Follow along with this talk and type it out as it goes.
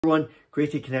Everyone,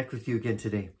 great to connect with you again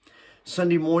today.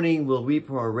 Sunday morning, we'll meet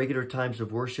for our regular times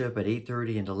of worship at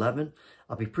 8:30 and 11.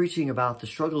 I'll be preaching about the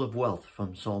struggle of wealth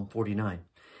from Psalm 49.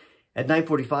 At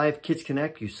 9:45, Kids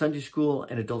Connect, Youth Sunday School,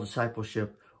 and Adult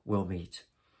Discipleship will meet.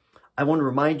 I want to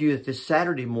remind you that this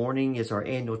Saturday morning is our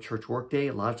annual church workday.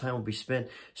 A lot of time will be spent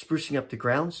sprucing up the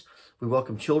grounds. We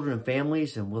welcome children and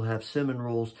families, and we'll have cinnamon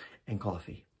rolls and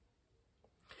coffee.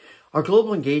 Our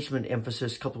global engagement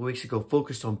emphasis a couple of weeks ago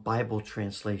focused on Bible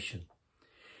translation.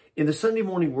 In the Sunday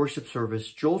morning worship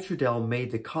service, Joel Trudell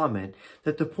made the comment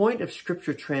that the point of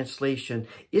scripture translation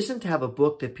isn't to have a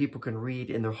book that people can read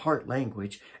in their heart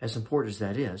language, as important as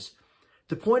that is.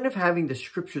 The point of having the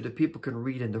scripture that people can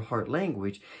read in their heart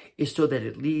language is so that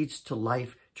it leads to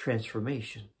life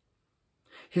transformation.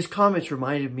 His comments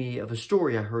reminded me of a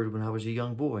story I heard when I was a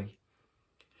young boy.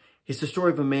 It's the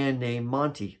story of a man named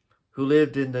Monty, who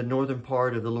lived in the northern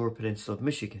part of the Lower Peninsula of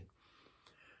Michigan.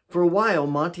 For a while,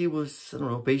 Monty was,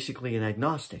 basically an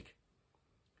agnostic.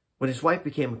 When his wife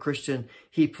became a Christian,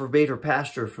 he forbade her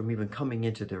pastor from even coming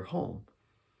into their home.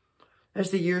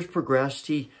 As the years progressed,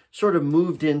 he sort of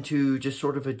moved into just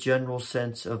sort of a general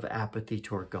sense of apathy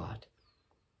toward God.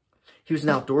 He was an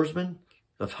outdoorsman,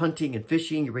 loved hunting and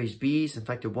fishing. He raised bees. In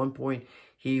fact, at one point,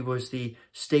 he was the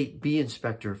state bee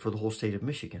inspector for the whole state of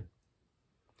Michigan.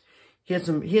 He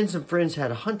and some friends had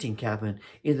a hunting cabin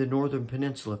in the northern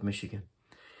peninsula of Michigan.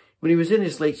 When he was in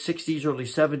his late 60s, early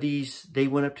 70s, they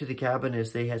went up to the cabin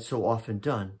as they had so often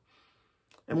done.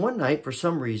 And one night, for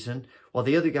some reason, while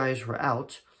the other guys were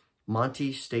out,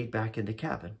 Monty stayed back in the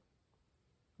cabin.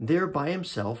 There by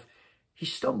himself, he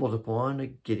stumbled upon a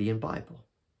Gideon Bible.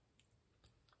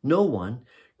 No one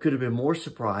could have been more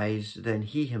surprised than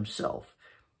he himself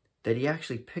that he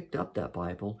actually picked up that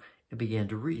Bible and began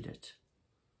to read it.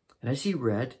 And as he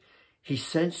read, he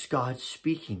sensed God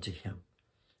speaking to him.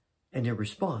 And in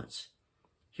response,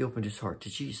 he opened his heart to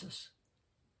Jesus.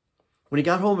 When he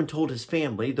got home and told his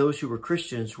family, those who were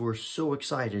Christians were so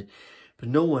excited, but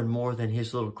no one more than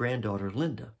his little granddaughter,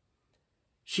 Linda.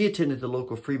 She attended the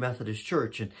local Free Methodist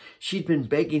church, and she'd been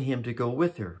begging him to go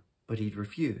with her, but he'd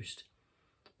refused.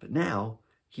 But now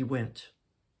he went.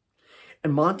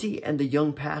 And Monty and the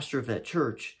young pastor of that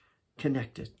church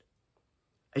connected.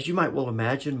 As you might well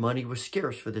imagine, money was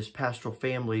scarce for this pastoral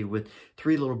family with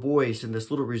 3 little boys in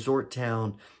this little resort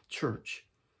town church.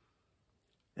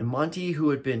 And Monty, who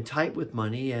had been tight with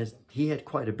money, as he had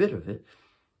quite a bit of it,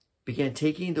 began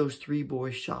taking those 3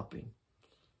 boys shopping.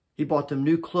 He bought them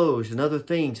new clothes and other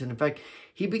things, and in fact,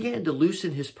 he began to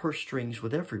loosen his purse strings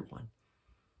with everyone.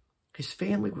 His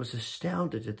family was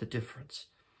astounded at the difference.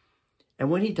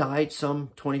 And when he died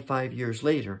some 25 years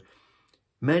later,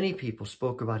 many people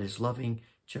spoke about his loving,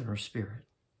 generous spirit.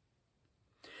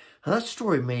 Now, that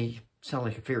story may sound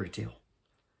like a fairy tale,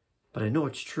 but I know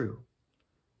it's true,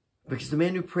 because the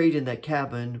man who prayed in that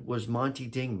cabin was Monty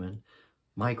Dingman,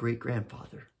 my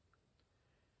great-grandfather,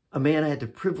 a man I had the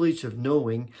privilege of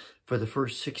knowing for the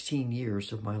first 16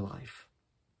 years of my life.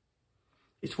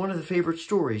 It's one of the favorite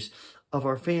stories of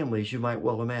our families, you might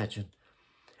well imagine.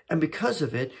 And because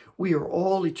of it, we are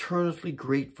all eternally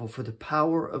grateful for the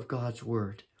power of God's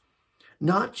Word.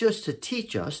 Not just to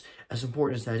teach us, as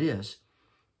important as that is,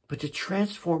 but to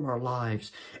transform our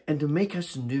lives and to make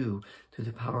us new through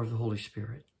the power of the Holy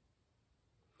Spirit.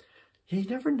 You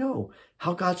never know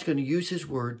how God's going to use His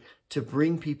Word to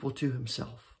bring people to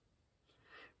Himself.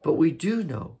 But we do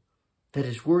know that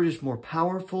His Word is more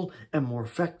powerful and more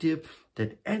effective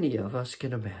than any of us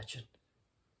can imagine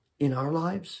in our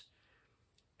lives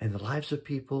and the lives of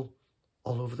people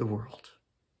all over the world.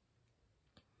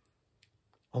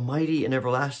 Almighty and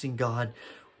everlasting God,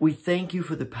 we thank you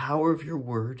for the power of your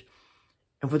word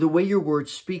and for the way your word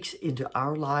speaks into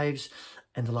our lives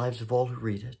and the lives of all who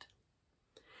read it.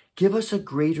 Give us a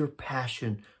greater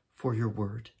passion for your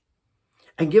word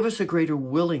and give us a greater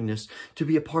willingness to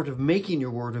be a part of making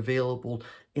your word available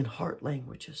in heart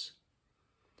languages.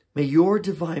 May your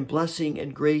divine blessing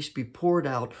and grace be poured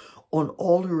out on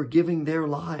all who are giving their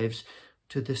lives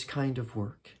to this kind of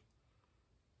work.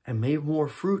 And may more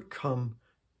fruit come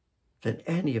than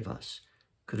any of us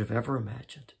could have ever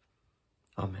imagined.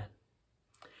 Amen.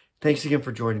 Thanks again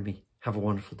for joining me. Have a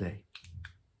wonderful day.